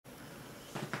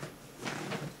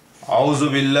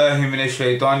औज़ुबिल्लाहि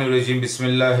मिनश्शैतानिर्रजीम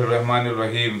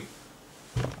बिस्मिल्लाहिर्रहमानिर्रहीम।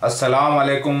 अस्सलाम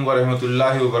वालेकुम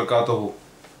वरहमतुल्लाहि वबरकातुहू।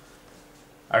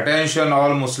 Attention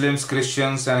all Muslims,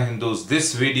 Christians and Hindus.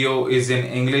 This video is in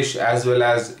English as well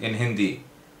as in Hindi.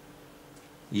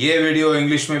 ये video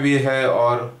English में भी है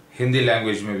और हिंदी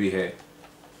लैंग्वेज में भी है।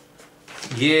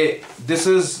 This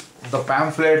is the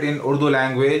pamphlet in Urdu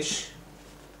language.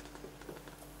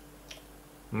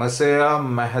 Messiah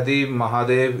Mahdi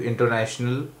Mahadev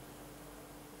International.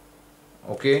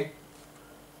 Okay.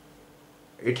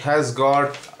 It has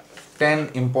got 10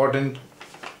 important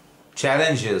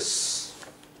challenges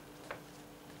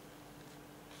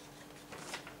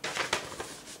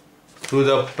to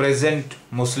the present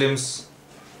Muslims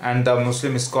and the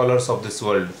Muslim scholars of this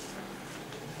world.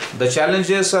 The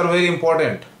challenges are very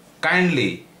important.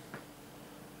 Kindly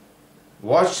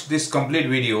watch this complete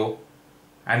video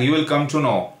and you will come to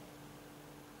know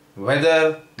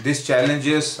whether these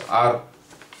challenges are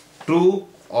true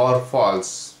or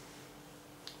false.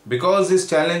 Because these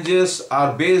challenges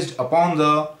are based upon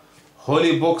the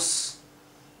holy books,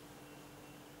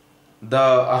 the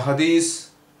ahadith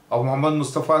of Muhammad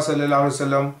Mustafa sallallahu alaihi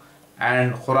wasallam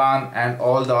and Quran and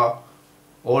all the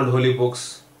old holy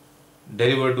books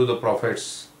delivered to the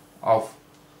prophets of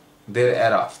their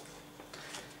era.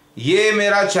 ये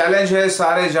मेरा challenge है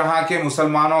सारे जहां के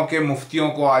मुसलमानों के मुफ्तियों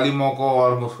को, आलिमों को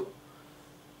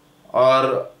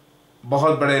और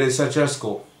बहुत बड़े रिसर्चर्स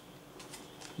को।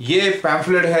 ये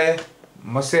पैम्फलेट है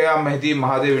मसीहा महदी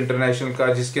महादेव इंटरनेशनल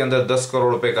का, जिसके अंदर 10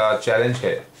 करोड़ रुपए का चैलेंज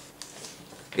है।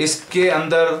 इसके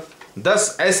अंदर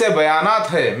 10 ऐसे बयानात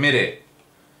है मेरे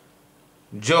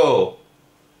जो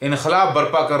इनकलाब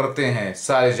बर्पा करते हैं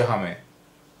सारे जहां में।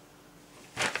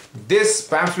 This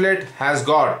pamphlet has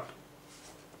got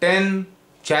 10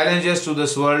 challenges to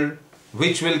this world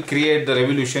which will create the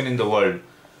revolution in the world.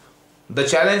 The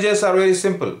challenges are very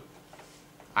simple.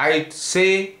 I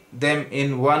say them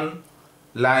in one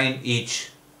line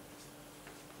each.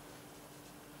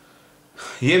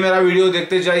 ये मेरा वीडियो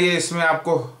देखते जाइए, इसमें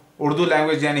आपको उर्दू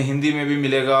लैंग्वेज यानी हिंदी में भी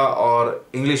मिलेगा और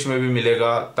इंग्लिश में भी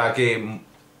मिलेगा, ताकि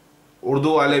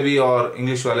उर्दू वाले भी और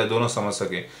इंग्लिश वाले दोनों समझ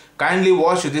सके। Kindly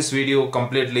watch this video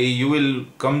completely. You will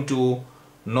come to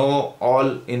know all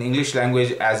in English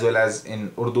language as well as in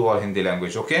Urdu or Hindi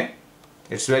language. Okay,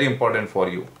 it's very important for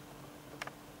you.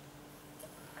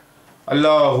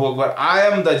 Allahu Akbar. I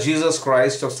am the Jesus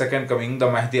Christ of second coming, the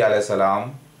Mahdi alayhi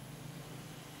salam,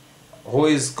 who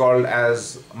is called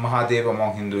as Mahadev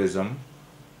among Hinduism.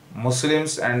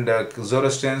 Muslims and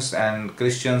Zoroastrians and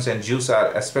Christians and Jews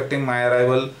are expecting my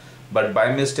arrival, but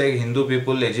by mistake Hindu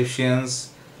people, Egyptians,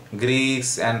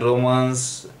 Greeks and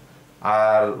Romans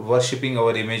are worshipping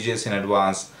our images in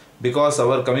advance. Because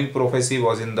our coming prophecy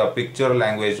was in the pictorial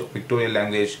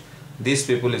language, these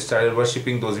people started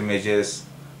worshipping those images.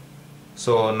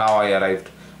 So now I arrived.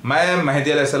 मैं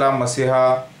महदी अलैहिस्सलाम मसीहा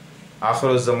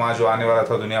आखिरुज़्ज़मा जो आने वाला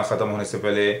था दुनिया ख़त्म होने से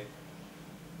पहले,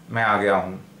 मैं आ गया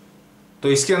हूँ।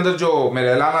 तो इसके अंदर जो मेरे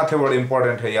ऐलानात थे बड़े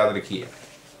इंपॉर्टेंट है, याद रखिए।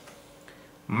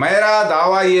 मेरा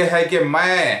दावा ये है कि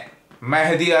मैं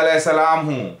महदी अलैहिस्सलाम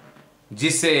हूँ,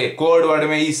 जिसे कोड वर्ड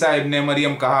में ईसा इब्ने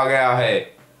मरियम कहा गया है,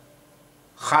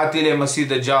 खातिल मसीह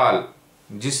दज्जाल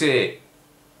जिसे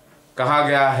कहा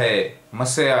गया है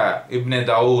मसीह इब्ने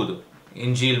दाऊद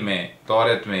इंजील में,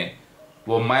 तौरात में,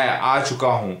 वो मैं आ चुका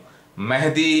हूँ।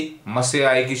 महदी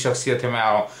मसीहा की शख्सियत है, मैं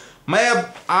आया हूँ। मैं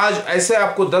अब आज ऐसे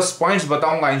आपको 10 पॉइंट्स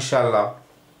बताऊंगा इंशाल्लाह।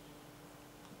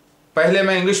 पहले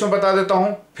मैं इंग्लिश में बता देता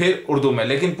हूं, फिर उर्दू में,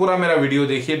 लेकिन पूरा मेरा वीडियो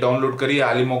देखिए, डाउनलोड करिए,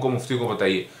 आलिमों को, मुफ्ती को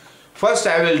बताइए। First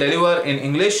I will deliver in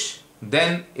English,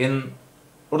 then in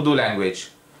Urdu language.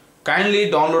 Kindly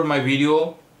download my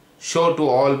video, show to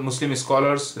all Muslim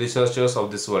scholars, researchers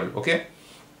of this world. Okay,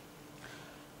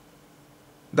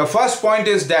 the first point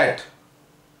is that,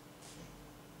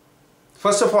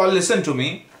 first of all, listen to me.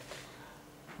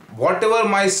 Whatever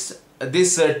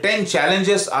these 10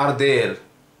 challenges are there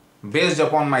based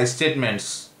upon my statements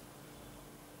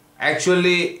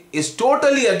actually is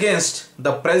totally against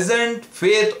the present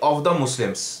faith of the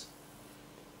Muslims.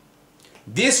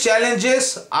 These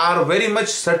challenges are very much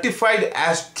certified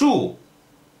as true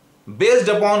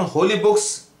based upon holy books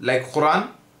like Quran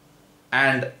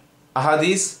and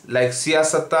ahadith like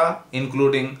siyasata,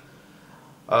 including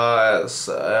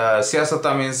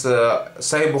siyasata means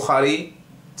Sahih Bukhari,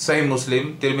 Sahih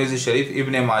Muslim, Tirmizi Sharif,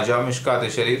 Ibn Majah, Mishkat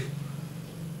Sharif,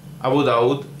 Abu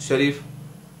Dawood Sharif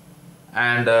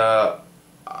and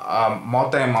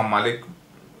Muwatta Imam Malik.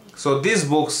 So these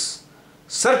books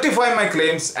certify my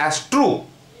claims as true,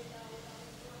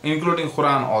 including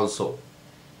Quran also.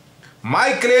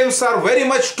 My claims are very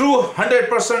much true,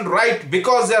 100% right,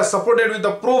 because they are supported with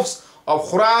the proofs of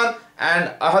Quran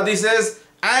and Hadiths,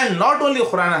 and not only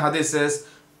Quran and Hadiths,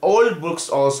 old books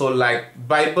also like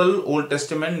Bible, Old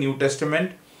Testament, New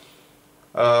Testament,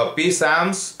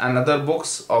 Psalms and other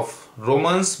books of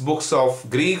Romans, books of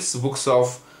Greeks, books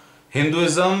of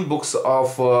Hinduism, books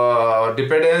of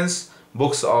Tibetans,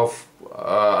 books of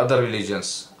other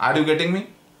religions. Are you getting me?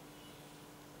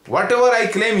 Whatever I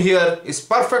claim here is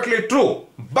perfectly true,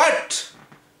 but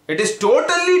it is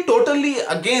totally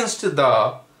against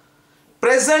the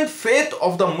present faith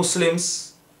of the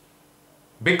Muslims,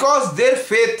 because their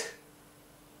faith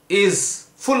is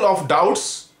full of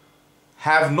doubts,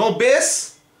 have no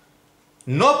base,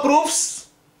 no proofs,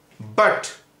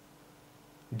 but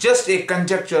just a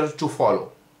conjecture to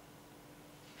follow.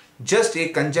 Just a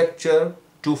conjecture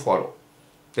to follow.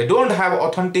 They don't have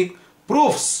authentic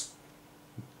proofs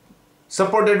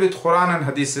supported with Quran and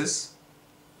Hadiths,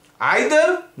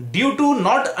 either due to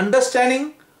not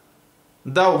understanding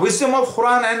the wisdom of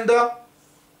Quran and the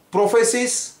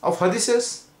prophecies of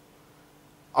Hadiths,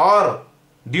 or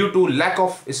due to lack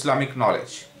of Islamic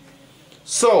knowledge.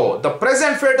 So the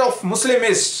present fate of Muslim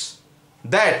is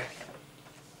that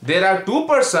there are two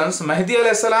persons, Mahdi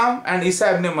Al-Salam and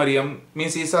Isa ibn Maryam,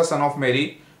 means Isa son of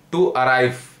Mary, to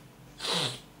arrive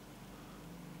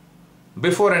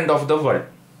before end of the world.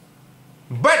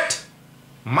 But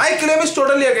my claim is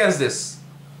totally against this.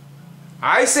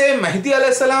 I say Mahdi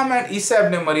Al-Salam and Isa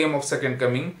ibn Maryam of second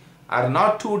coming are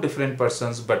not two different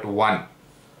persons but one.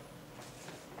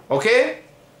 Okay?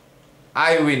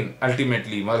 I win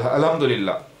ultimately.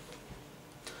 Alhamdulillah.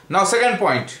 Now second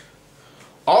point.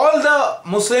 All the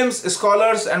Muslims,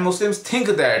 scholars and Muslims think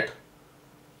that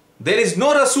there is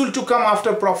no Rasul to come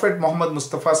after Prophet Muhammad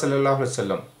Mustafa sallallahu alaihi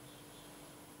wasallam,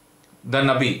 the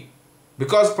Nabi.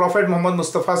 Because Prophet Muhammad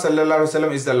Mustafa sallallahu alaihi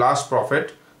wasallam is the last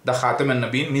prophet, the Khatam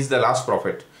al-Nabiyyin means the last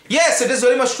prophet. Yes, it is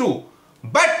very much true.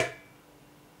 But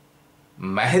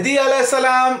Mahdi alayhi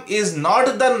salam is not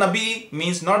the Nabi,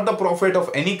 means not the prophet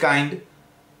of any kind,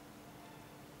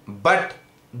 but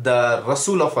the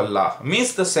Rasul of Allah,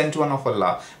 means the sent one of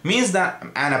Allah, means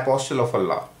an apostle of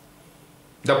Allah.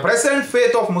 The present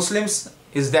faith of Muslims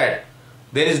is that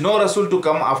there is no Rasul to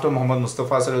come after Muhammad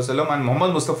Mustafa sallallahu alaihi wasallam, and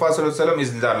Muhammad Mustafa sallallahu alaihi wasallam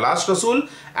is the last Rasul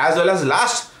as well as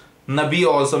last Nabi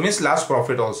also, means last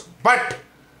prophet also. But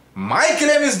my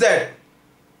claim is that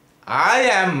I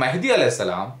am Mahdi alayhi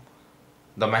salam,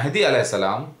 the Mahdi alayhi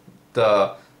salam,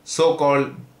 the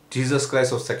so-called Jesus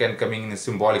Christ of second coming in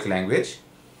symbolic language.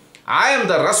 I am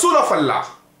the Rasul of Allah,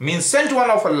 means sent one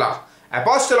of Allah,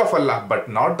 apostle of Allah, but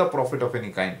not the prophet of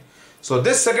any kind. So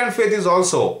this second faith is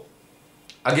also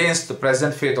against the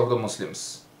present faith of the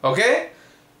Muslims. Okay?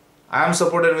 I am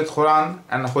supported with Quran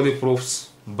and holy proofs,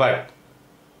 but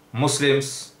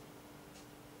Muslims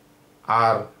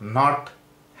are not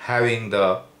having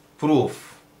the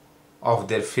proof of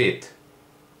their faith.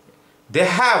 They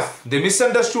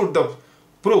misunderstood the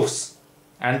proofs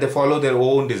and they follow their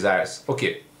own desires.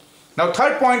 Okay. Now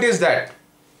third point is that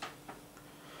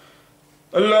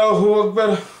Allahu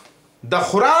Akbar, the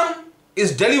Quran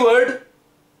is delivered.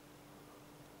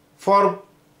 For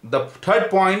the third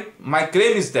point, my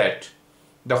claim is that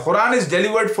the Quran is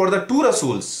delivered for the two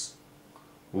Rasuls.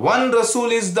 One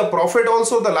Rasul is the Prophet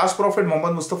also, the last Prophet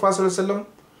Muhammad Mustafa sallallahu alaihi wasallam,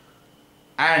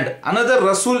 and another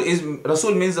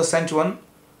Rasul means the sent one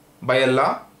by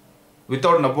Allah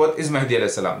without Nabuwwat is Mahdi alayhi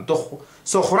salam.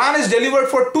 So Quran is delivered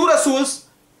for two Rasuls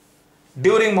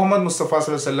during Muhammad Mustafa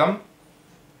sallallahu alaihi wasallam,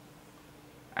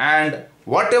 and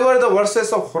whatever the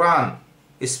verses of Quran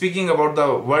is speaking about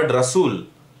the word Rasul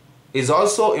is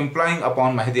also implying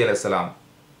upon Mahdi alayhi salam.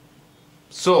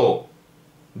 So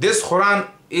this Quran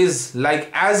is like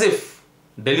as if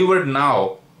delivered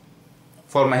now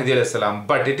for Mahdi alayhi salam,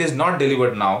 but it is not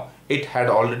delivered now. It had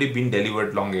already been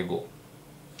delivered long ago.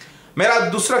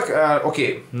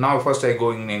 Okay, now first I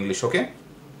go in English. Okay,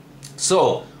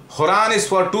 so Quran is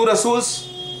for two Rasuls.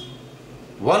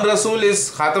 One Rasul is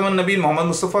Khatam al-Nabi Muhammad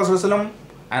Mustafa sallallahu alaihi wasallam,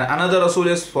 and another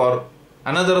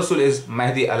Rasul is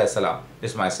Mahdi alayhi salam,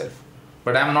 is myself.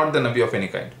 But I am not the Nabi of any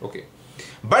kind. Okay.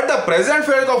 But the present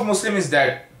faith of Muslim is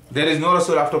that there is no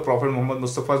Rasul after Prophet Muhammad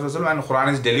Mustafa sallallahu alaihi wasallam, and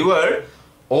Quran is delivered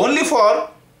only for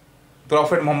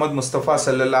Prophet Muhammad Mustafa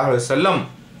sallallahu alaihi wasallam,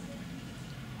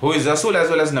 who is Rasul as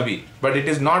well as Nabi. But it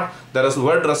is not, the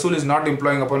word Rasul is not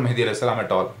implying upon Mahdi alayhi salam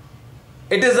at all.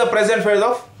 It is the present faith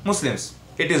of Muslims.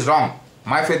 It is wrong.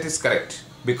 My faith is correct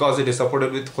because it is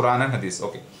supported with Quran and Hadith.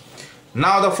 Okay.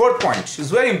 Now the fourth point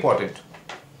is very important.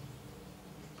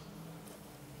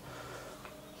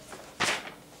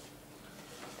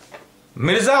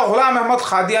 Mirza Ghulam Ahmad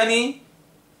Qadiani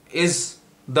is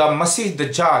the Masih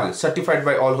Dajjal certified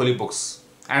by all holy books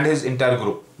and his entire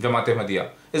group, Jamaat Ahmadiyya.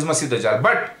 is Masih Dajjal.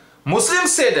 But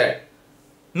Muslims say that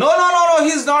no, he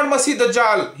is not Masih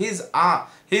Dajjal. He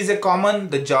is a common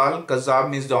Dajjal. Kazzab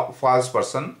means the false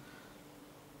person.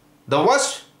 The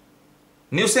worst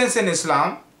nuisance in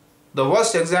Islam, the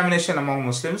worst examination among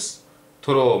Muslims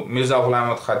through Mirza Ghulam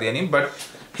Ahmad Qadiani, but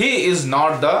he is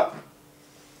not the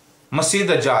Masih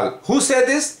Dajjal. Who say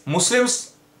this?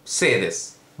 Muslims say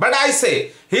this. But I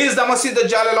say he is the Masih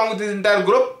Dajjal along with his entire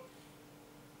group.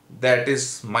 That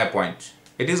is my point.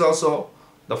 It is also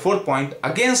the fourth point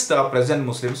against the present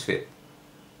Muslims' faith.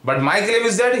 But my claim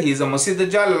is that he is a Masih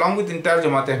Dajjal along with entire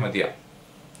Jamaat Ahmadiyya.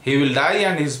 He will die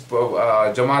and his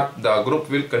Jamaat, the group,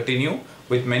 will continue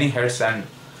with many heads and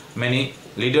many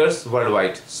leaders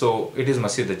worldwide. So it is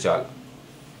Masih Dajjal.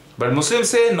 But Muslims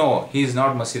say no, he is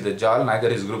not Masih Dajjal, neither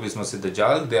his group is Masih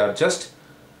Dajjal. They are just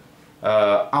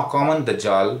a common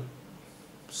Dajjal.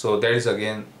 So that is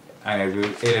again a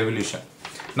revolution.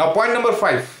 Now point number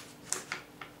 5.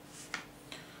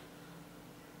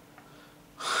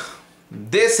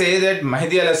 They say that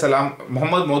Mahdi alayhi salam,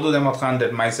 Muhammad Maudud Ahmad Khan,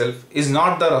 that myself, is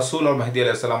not the Rasul or Mahdi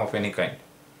alayhi salam of any kind.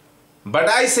 But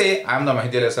I say I am the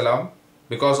Mahdi alayhi salam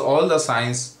because all the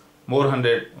signs, more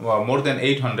than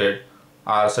 800,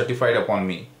 are certified upon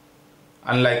me.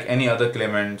 Unlike any other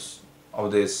claimants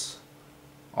of this,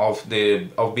 of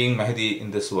being Mahdi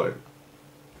in this world.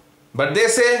 But they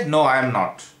say no, I am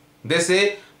not. They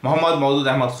say Muhammad Maudud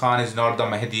Ahmad Khan is not the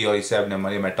Mahdi or Isa ibn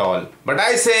Maryam at all. But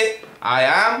I say I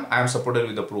am supported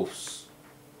with the proofs.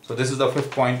 So this is the 5th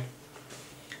point.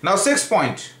 Now 6th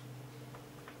point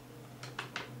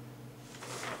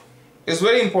is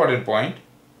very important point.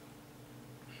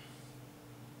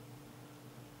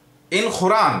 In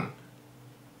Quran,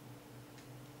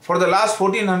 for the last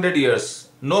 1400 years,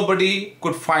 nobody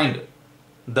could find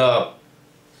the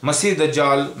Masih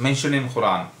Dajjal mentioned in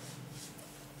Quran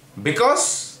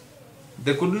because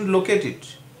they couldn't locate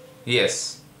it.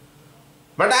 Yes.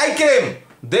 But I claim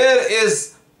there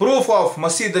is proof of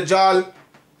Masih Dajjal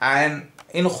and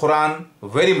in Quran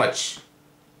very much.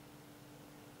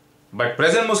 But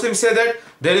present Muslims say that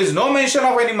there is no mention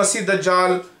of any Masih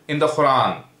Dajjal in the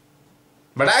Quran.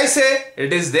 But I say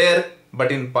it is there,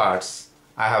 but in parts.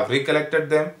 I have recollected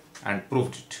them and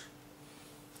proved it.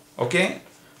 Okay.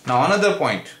 Now another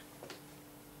point.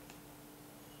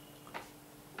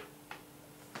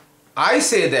 I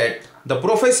say that the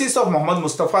prophecies of Muhammad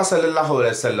Mustafa sallallahu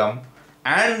alaihi wasallam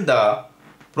and the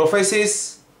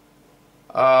prophecies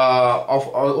of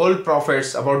old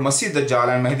prophets about Masih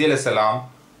Dajjal and Mahdi alayhi salam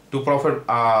to prophet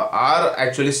are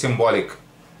actually symbolic.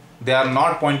 They are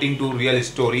not pointing to real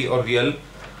story or real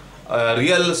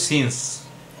scenes.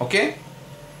 Okay.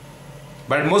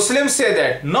 But Muslims say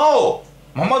that no,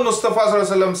 Muhammad Mustafa sallallahu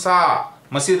alaihi wasallam saw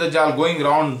Masih Dajjal going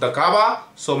around the Kaaba,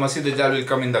 so Masih Dajjal will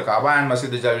come in the Kaaba and Masih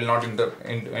Dajjal will not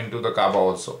into the Kaaba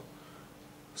also.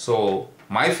 So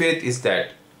my faith is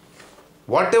that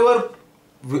whatever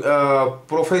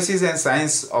prophecies and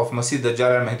signs of Masih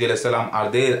Dajjal and Mahdi alayhi salam are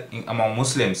there among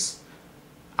Muslims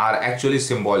are actually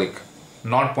symbolic,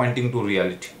 not pointing to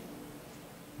reality.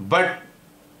 But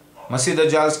Masih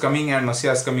Dajjal's coming and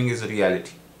Messiah's coming is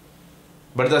reality.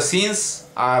 But the scenes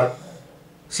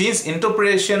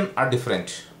interpretation are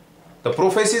different. The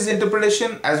prophecies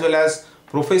interpretation as well as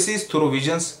prophecies through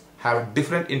visions have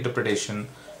different interpretation,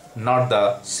 not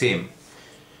the same.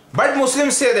 But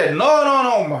Muslims say that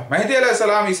no, Mahdi alayhi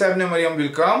salam, Isa ibn Maryam will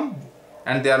come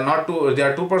and they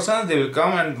are two persons, they will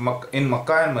come and in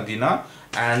Makkah and Medina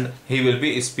and he will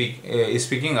be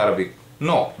speaking Arabic.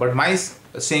 No, but my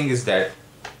saying is that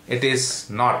it is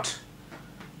not.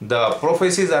 The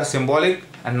prophecies are symbolic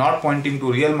and not pointing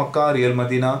to real Makkah, real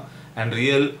Medina and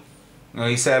real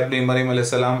Isa ibn Maryam alayhi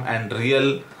salam and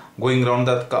real going around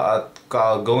the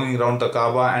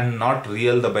Kaaba and not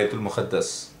real the Baitul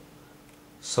Muqaddas.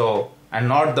 So, and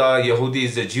not the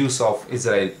Yahudis, the Jews of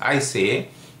Israel. I say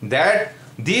that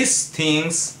these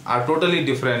things are totally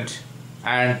different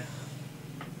and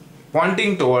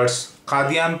pointing towards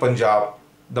Qadian, Punjab,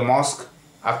 the mosque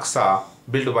Aqsa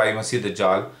built by Masih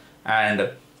Dajjal, and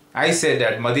I say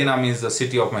that Medina means the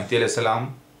city of Mahdi alayhi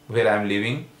salam where I am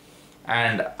living,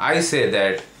 and I say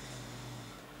that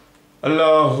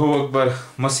Allahu Akbar,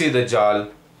 Masih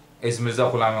Dajjal is Mirza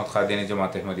Ghulam Ahmad Qadiani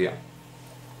Jamaat Ahmadiyya.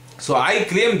 So I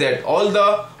claim that all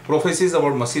the prophecies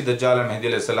about Masih Dajjal and Mahdi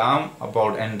alayhi salam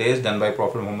about end days done by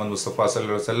Prophet Muhammad Mustafa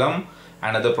sallallahu alaihi wasallam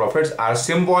and other prophets are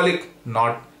symbolic,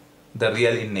 not the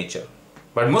real in nature.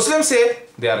 But Muslims say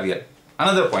they are real.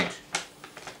 Another point.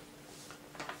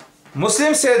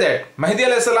 Muslims say that Mahdi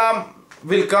alayhi salam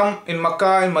will come in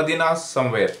Makkah and Medina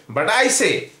somewhere. But I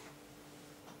say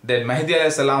that Mahdi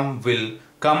alayhi salam will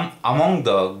come among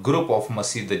the group of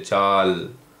Masih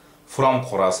Dajjal. from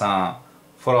Khorasan,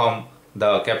 from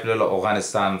the capital of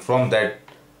Afghanistan, from that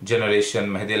generation,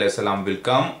 Mahdi alayhi salam will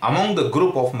come among the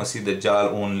group of Masih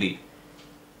Dajjal only.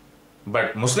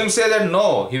 But Muslims say that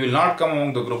no, he will not come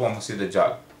among the group of Masih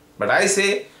Dajjal. But I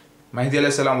say Mahdi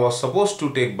alayhi salam was supposed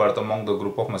to take birth among the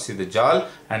group of Masih Dajjal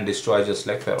and destroy just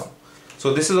like Pharaoh.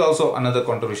 So this is also another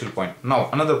controversial point. Now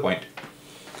another point.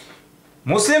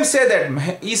 Muslims say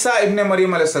that Isa ibn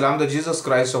Maryam alayhi salam, the Jesus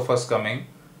Christ of first coming,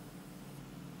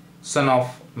 son of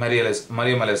Maryam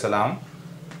alayhi salam,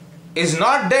 is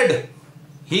not dead.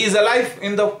 He is alive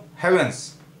in the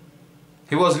heavens.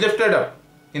 He was lifted up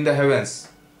in the heavens,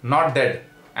 not dead,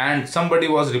 and somebody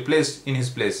was replaced in his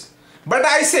place. But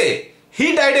I say,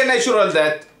 he died a natural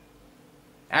death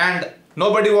and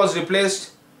nobody was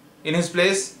replaced in his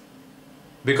place,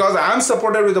 because I am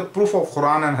supported with the proof of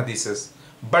Quran and Hadiths.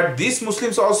 But these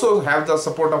Muslims also have the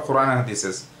support of Quran and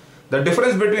Hadiths. The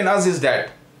difference between us is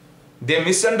that they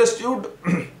misunderstood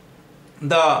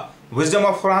the wisdom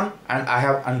of Quran and I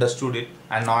have understood it,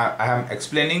 and now I am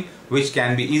explaining which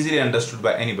can be easily understood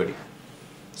by anybody.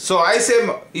 So I say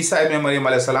Isa ibn Maryam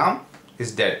alayhi salam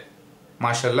is dead.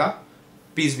 MashaAllah,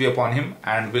 peace be upon him,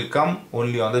 and will come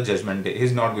only on the judgment day. He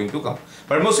is not going to come.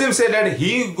 But Muslims say that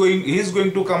he is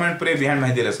going to come and pray behind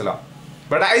Mahdi alayhi salam.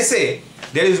 But I say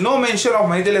there is no mention of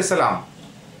Mahdi alayhi salam.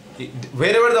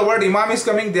 Wherever the word Imam is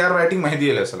coming, they are writing Mahdi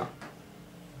alayhi salam.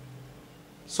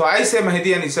 So I say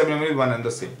Mahdi and Isa ibn Maryam one and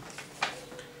the same.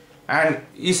 And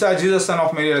Isa, Jesus son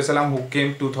of Mary alayhi salam, who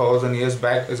came 2000 years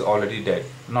back, is already dead,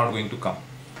 not going to come.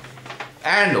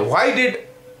 And why did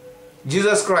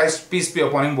Jesus Christ, peace be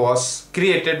upon him, was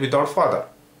created without father?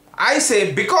 I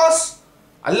say because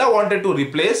Allah wanted to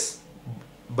replace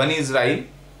Bani Israel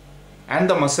and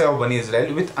the Messiah of Bani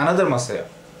Israel with another Messiah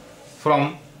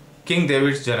from King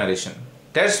David's generation.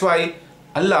 That's why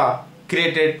Allah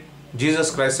created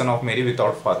Jesus Christ son of Mary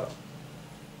without father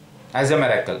as a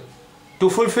miracle, to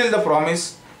fulfill the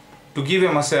promise to give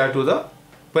a Messiah to the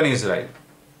Bani Israel.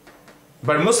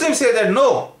 But Muslims say that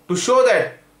no, to show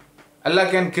that Allah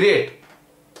can create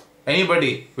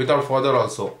anybody without father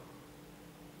also.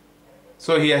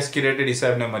 So he has created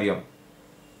Isa ibn Maryam.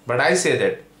 But I say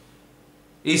that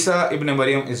Isa ibn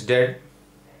Maryam is dead,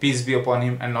 peace be upon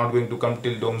him, and not going to come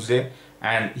till doomsday.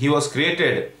 And he was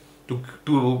created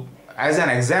to as an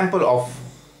example of,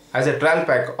 as a trial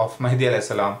pack of Mahdi alayhi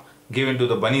salam given to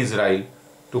the Bani Israel,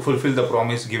 to fulfill the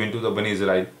promise given to the Bani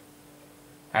Israel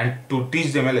and to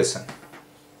teach them a lesson.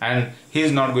 And he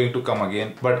is not going to come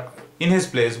again, but in his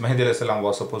place Mahdi alayhi salam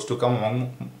was supposed to come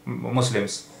among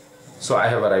Muslims. So I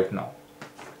have arrived now.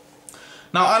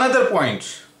 Now another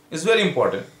point is very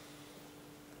important.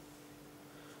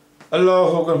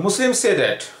 Allahu Akbar. Muslims say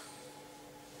that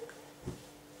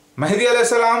Mahdi alayhi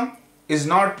salam is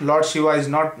not Lord Shiva, is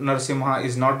not Narsimha,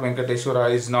 is not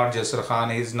Venkateshwara, is not Jasar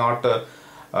Khan, is not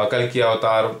Kalki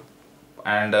Avatar,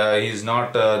 and he is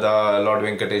not the Lord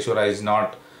Venkateshwara, is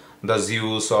not the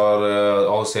Zeus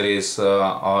or Osiris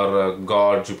or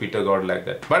God, Jupiter God, like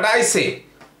that. But I say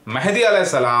Mahdi alayhi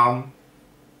salam,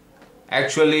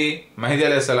 actually Mahdi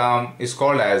alayhi salam is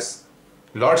called as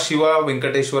Lord Shiva,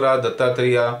 Venkateshwara,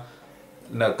 Dattatreya,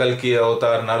 Kalki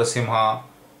Avatar, Narasimha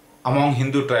among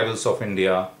Hindu tribals of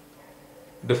India,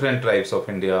 different tribes of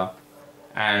India,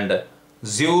 and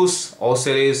Zeus,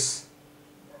 Osiris,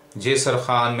 Jasar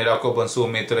Khan, Mirako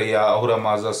Bansu, Maitreya, Ahura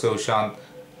Mazda, Seoshant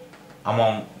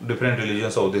among different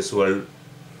religions of this world,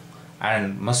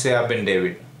 and Messiah bin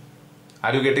David.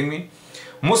 Are you getting me?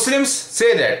 Muslims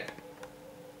say that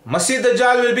Masih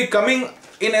Dajjal will be coming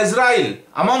in Israel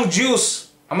among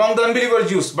Jews, among the unbeliever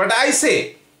Jews. But I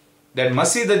say that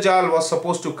Masih Dajjal was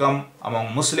supposed to come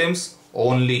among Muslims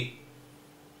only,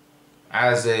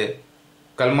 as a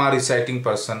Kalma reciting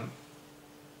person.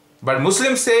 But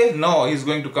Muslims say no, he is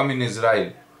going to come in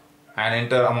Israel and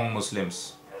enter among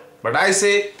Muslims. But I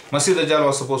say Masih Dajjal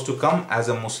was supposed to come as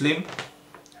a Muslim,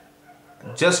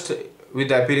 just with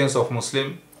the appearance of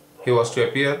Muslim he was to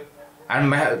appear.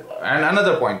 And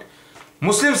another point,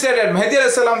 Muslims say that Mahdi alayhi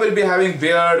salam will be having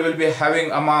beard, will be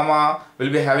having amama, will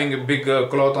be having a big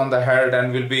cloth on the head,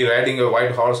 and will be riding a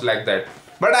white horse like that.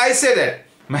 But I say that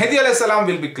Mahdi alayhi salam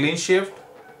will be clean shaved,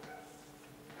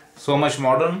 so much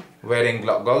modern, wearing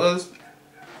goggles,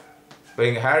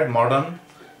 wearing a hat, modern,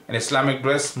 in Islamic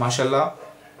dress, mashallah,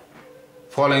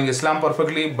 following Islam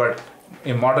perfectly, but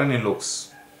in modern in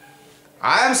looks.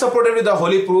 I am supported with the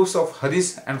holy proofs of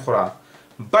Hadith and Quran.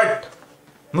 But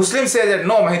Muslims say that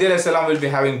no, Mahdi alayhi salam will be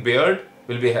having beard,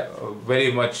 will be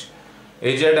very much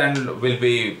aged, and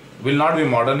will not be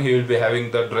modern. He will be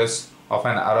having the dress of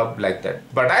an Arab, like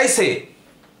that. But I say,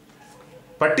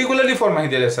 particularly for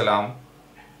Mahdi alayhi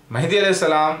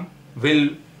salam will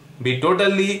be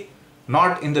totally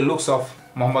not in the looks of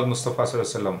Muhammad Mustafa sallallahu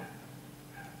alaihi wasallam.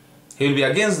 He will be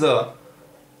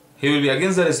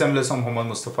against the resemblance of Muhammad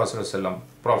Mustafa sallallahu alaihi wasallam,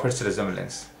 Prophet's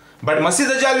resemblance. But Masih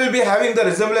Dajjal will be having the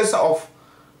resemblance of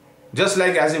just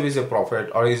like as if he is a prophet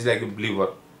or he is like a believer.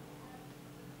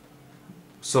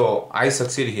 So I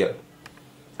succeed here.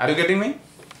 Are you getting me?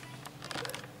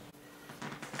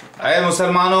 अरे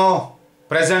मुसलमानों,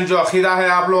 present जो अकीदा है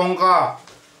आप लोगों का,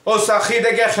 उस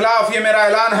अकीदे के खिलाफ ये मेरा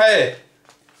ऐलान है।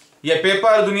 ये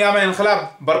पेपर दुनिया में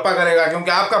इनकलाब बर्पा करेगा,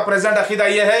 क्योंकि आपका प्रेजेंट अकीदा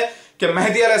ये है कि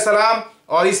मेहदी अलैहिस्सलाम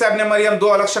और ईसा इब्न मरियम दो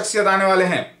अलग शख्सियत आने वाले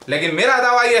हैं। लेकिन मेरा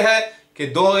दावा यह है कि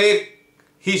दो एक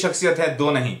ही शख्सियत है,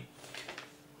 दो नहीं।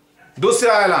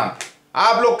 दूसरा ऐलान,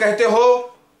 आप लोग कहते हो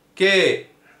कि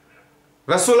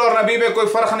रसूल और नबी में कोई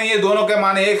फर्क नहीं है, दोनों के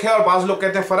माने एक है, और बाज लोग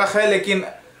कहते हैं फर्क है, लेकिन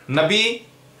नबी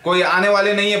कोई आने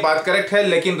वाले नहीं है, बात करेक्ट है,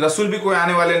 लेकिन रसूल भी कोई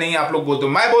आने वाले नहीं है, आप लोग बोलते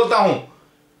हो। मैं बोलता हूं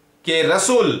कि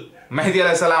रसूल मेहदी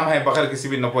अलैहिस्सलाम है बगैर किसी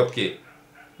भी नबूवत के,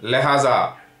 लिहाजा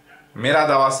मेरा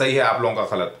दावा सही है, आप लोगों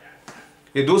का गलत।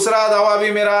 ये दूसरा दावा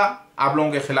भी मेरा आप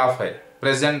लोगों के खिलाफ है,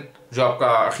 प्रेजेंट जो आपका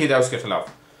अकीदा है उसके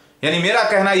खिलाफ। यानी मेरा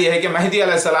कहना यह है कि मेहदी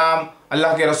अलैहिस्सलाम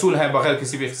अल्लाह के रसूल हैं बगैर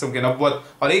किसी भी किस्म के नबूवत,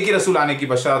 और एक ही रसूल आने की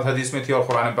बशारत हदीस में थी और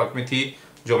कुरान पाक में थी,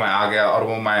 जो मैं आ गया और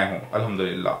वो मैं हूं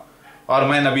अल्हम्दुलिल्लाह, और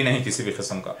मैं नबी नहीं किसी भी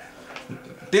किस्म का।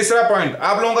 तीसरा पॉइंट,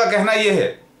 आप लोगों का कहना यह है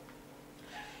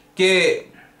कि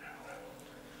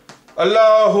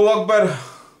अल्लाहु अकबर,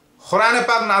 कुरान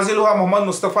पाक नाजिल हुआ मोहम्मद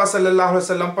मुस्तफ़ा सल्लल्लाहु अलैहि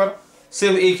वसल्लम पर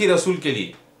सिर्फ एक ही रसूल के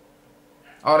लिए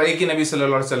और एक ही नबी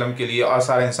सल्लल्लाहु अलैहि वसल्लम के लिए और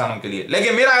सारे इंसानों के लिए।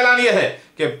 लेकिन मेरा ऐलान यह है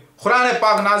कि कुरान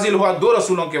पाक नाजिल हुआ दो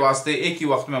रसूलों के वास्ते एक ही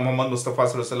वक्त में, मोहम्मद मुस्तफ़ा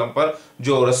सल्लल्लाहु अलैहि वसल्लम पर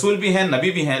जो रसूल भी हैं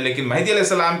नबी भी हैं, लेकिन मेहदी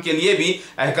अलैहिस्सलाम के लिए भी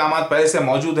अहकामात पहले से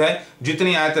मौजूद है।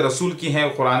 जितनी आयतें रसूल की हैं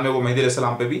कुरान में वो मेहदी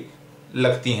अलैहिस्सलाम पे भी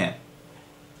लगती हैं।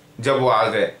 जब वो आ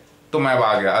गए तो मैं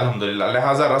आ गया अल्हम्दुलिल्लाह।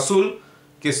 लिहाजा रसूल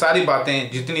की सारी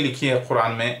बातें जितनी लिखी है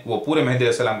कुरान में वो पूरे मेहदी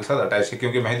अलैहिस्सलाम के साथ अटैच है,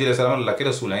 क्योंकि मेहदी अलैहिस्सलाम अल्लाह के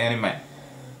रसूल हैं, यानी मैं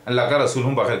अल्लाह का रसूल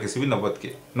हूँ बगैर किसी भी नबूवत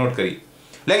के। नोट करिए।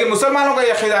 लेकिन मुसलमानों का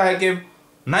यह अक़ीदा है कि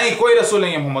नहीं, कोई रसूल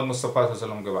नहीं है मोहम्मद मुस्तफ़ा सल्लल्लाहु अलैहि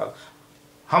वसल्लम के बाद।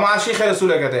 हम आशिक़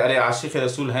रसूल है कहते हैं, अरे आशिक़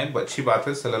रसूल हैं, अच्छी बात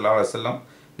है सल्लल्लाहु अलैहि वसल्लम,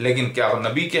 लेकिन क्या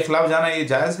नबी के खिलाफ जाना ये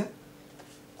जायज़ है?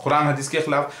 कुरान हदीस के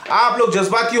खिलाफ आप लोग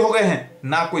जज्बाती हो गए हैं,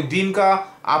 ना कोई दीन का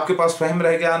आपके पास फहम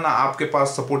रह गया, ना आपके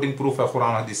पास सपोर्टिंग प्रूफ है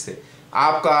कुरान हदीस से।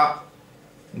 आपका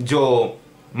जो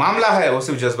मामला है वो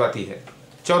सिर्फ जज्बाती है।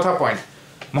 चौथा पॉइंट,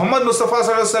 मोहम्मद मुस्तफ़ा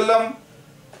सल्लल्लाहु अलैहि वसल्लम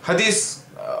हदीस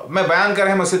में बयान कर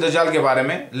रहे हैं मसीह दज्जाल के बारे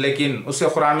में, लेकिन उसे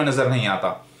कुरान में नजर नहीं आता।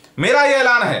 मेरा यह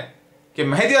ऐलान है कि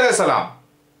मेहदी अलैहिस्सलाम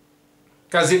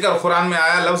का जिक्र कुरान में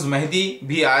आया, लफ्ज मेहदी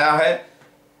भी आया है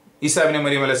ईसा इब्न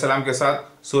मरियम अलैहिस्सलाम के साथ,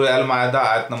 सूरह अल-माइदा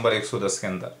आयत नंबर 110 के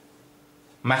अंदर।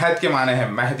 महद के माने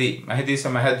हैं महदी, महदी से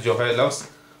महद जो है लफ्ज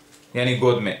यानी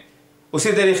गोद में।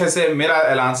 उसी तरीके से मेरा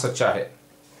ऐलान सच्चा है।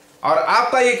 और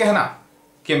आपका ये कहना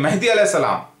कि मेहदी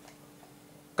अलैहिस्सलाम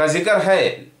का जिक्र है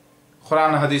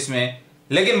कुरान हदीस में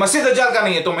लेकिन मसीह दज्जाल का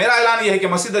नहीं है, तो मेरा ऐलान यह है कि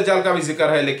मसीह दज्जाल का भी जिक्र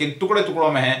है, लेकिन टुकड़े टुकड़ों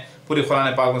में है, पूरी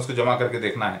कुरान पाक में उसको जमा करके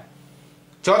देखना है।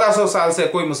 1400 साल से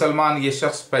कोई मुसलमान ये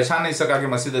शख्स पहचान नहीं सका कि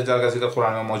मसीह दज्जाल का जिक्र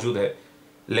कुरान में मौजूद है,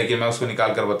 लेकिन मैं उसको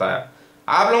निकाल कर बताया।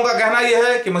 आप लोगों का कहना यह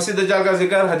है कि मसीह दज्जाल का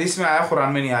जिक्र हदीस में आया,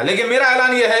 कुरान में नहीं आया, लेकिन मेरा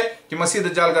ऐलान यह है कि मसीह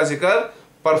दज्जाल का जिक्र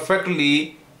परफेक्टली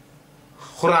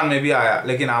कुरान में भी आया,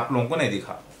 लेकिन आप लोगों को नहीं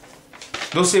दिखा।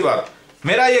 दूसरी बात,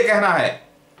 मेरा यह कहना है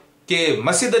कि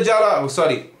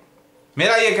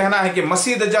मेरा यह कहना है कि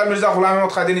मसीह दज्जाल मिर्जा गुलाम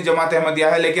अहमद कादियानी जमात अहमदिया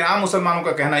है, लेकिन आम मुसलमानों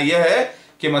का कहना यह है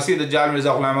कि मसीह दज्जाल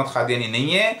मिर्जा गुलाम अहमद कादियानी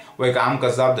नहीं है, वो एक आम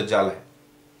कज़्ज़ाब दज्जाल है।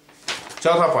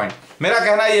 चौथा पॉइंट, मेरा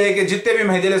कहना यह है कि जितने भी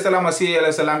मेहदी अलैहिस्सलाम मसीह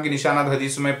अलैहिस्सलाम की निशानात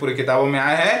हदीस में पूरी किताबों में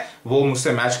आए हैं वो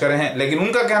मुझसे मैच करे हैं, लेकिन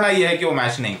उनका कहना यह है कि वो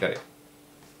मैच नहीं करे।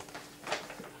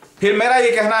 फिर मेरा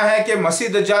यह कहना है कि मसीह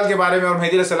दज्जाल के बारे में और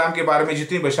मेहदी अलैहिस्सलाम के बारे में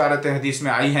जितनी बशारतें हदीस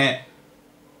में आई हैं,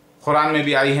 कुरान में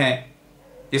भी आई हैं,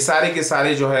 ये सारे के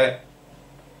सारे जो है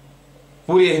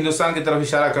पूरी हिंदुस्तान की तरफ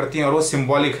इशारा करती हैं और वो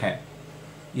सिंबॉलिक हैं,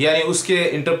 यानी उसके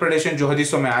इंटरप्रिटेशन जो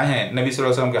हदीसों में आए हैं नबी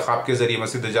सल्लल्लाहु अलैहि वसल्लम के ख्वाब के जरिए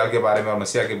मसीह दज्जाल के बारे में और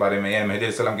मसीहा के बारे में यानी मेहदी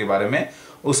अलैहिस्सलाम के बारे में,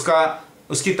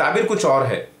 उसकी ताबीर कुछ और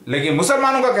है। लेकिन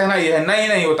मुसलमानों का कहना यह है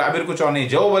नहीं वो ताबीर कुछ और नहीं,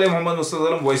 जो बोले मोहम्मद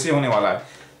मुस्तफ़ा वैसे होने वाला है,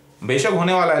 बेशक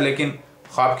होने वाला है, लेकिन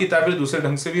ख्वाब की ताबीर दूसरे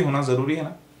ढंग से भी होना जरूरी है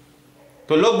ना।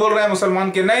 तो लोग बोल रहे हैं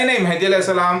मुसलमान के नहीं मेहदी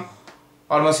अलैहिस्सलाम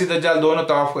और मसीह दज्जाल दोनों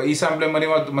तवाफ, ईसा इब्न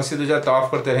मरियम और मसीह दज्जाल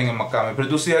तवाफ करते रहेंगे मक्का में। फिर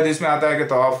दूसरी हदीस में आता है कि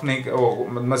तवाफ नहीं,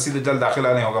 मसीह दज्जाल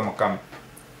दाखिला नहीं होगा मक्का में,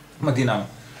 मदीना में।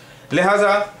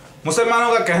 लिहाजा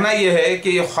मुसलमानों का कहना यह है कि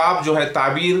ये ख्वाब जो है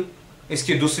ताबीर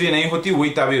इसकी दूसरी नहीं होती, वही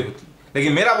ताबीर होती।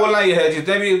 लेकिन मेरा बोलना यह है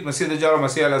जितने भी मसीह दज्जाल और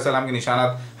मसीह अलैहिस्सलाम के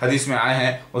निशानात हदीस में आए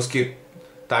हैं उसकी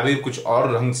ताबीर कुछ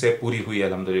और रंग से पूरी हुई है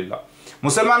अल्हम्दुलिल्लाह।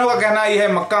 मुसलमानों का कहना यह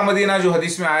है मक्का मदीना जो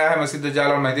हदीस में आया है मसीह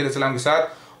दज्जाल और मेहदी अलैहिस्सलाम के साथ,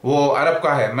 वो अरब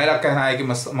का है। मेरा कहना है कि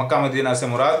मक्का मदीना से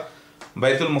मुराद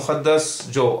बैतुल मुक़द्दस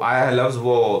जो आया है लफ्ज़,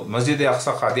 वो मस्जिद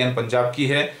अक़सा कादियान पंजाब की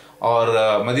है,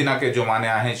 और मदीना के जो माने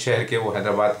हैं शहर के वो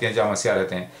हैदराबाद के, जहाँ मसीहा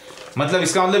रहते हैं। मतलब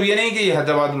इसका मतलब ये नहीं कि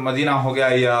हैदराबाद मदीना हो गया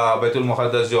या बैतुल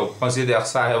मुक़द्दस जो मस्जिद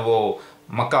अक़सा है वो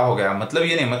मक्का हो गया, मतलब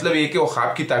ये नहीं। मतलब ये कि वो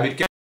ख्वाब की ताबीर